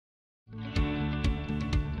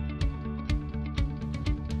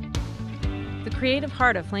creative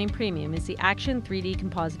heart of Flame Premium is the Action 3D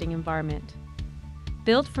compositing environment.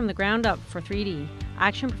 Built from the ground up for 3D,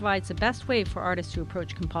 Action provides the best way for artists to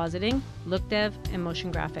approach compositing, look dev, and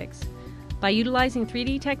motion graphics. By utilizing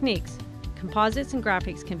 3D techniques, composites and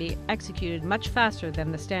graphics can be executed much faster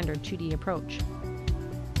than the standard 2D approach.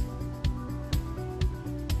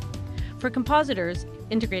 For compositors,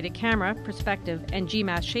 integrated camera, perspective, and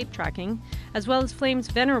GMAS shape tracking, as well as Flame's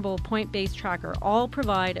venerable point-based tracker, all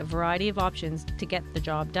provide a variety of options to get the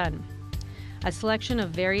job done. A selection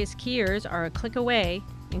of various keyers are a click away,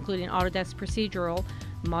 including Autodesk procedural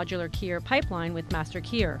modular keyer pipeline with master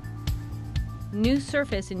keyer. New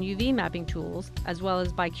surface and UV mapping tools, as well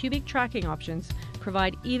as bicubic tracking options,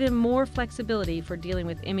 provide even more flexibility for dealing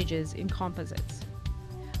with images in composites.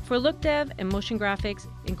 For look dev and motion graphics,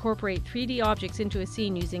 incorporate 3D objects into a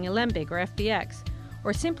scene using Alembic or FBX,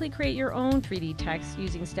 or simply create your own 3D text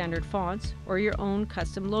using standard fonts or your own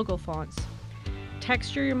custom logo fonts.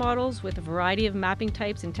 Texture your models with a variety of mapping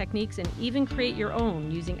types and techniques, and even create your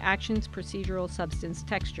own using Action's procedural substance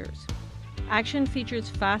textures. Action features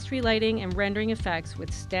fast relighting and rendering effects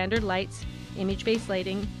with standard lights, image-based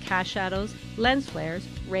lighting, cast shadows, lens flares,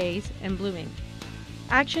 rays, and blooming.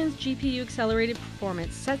 Action's GPU-accelerated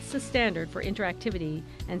performance sets the standard for interactivity,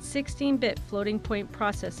 and 16-bit floating point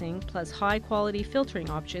processing plus high-quality filtering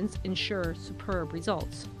options ensure superb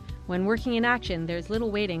results. When working in Action, there's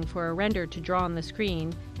little waiting for a render to draw on the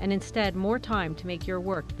screen, and instead more time to make your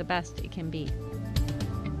work the best it can be.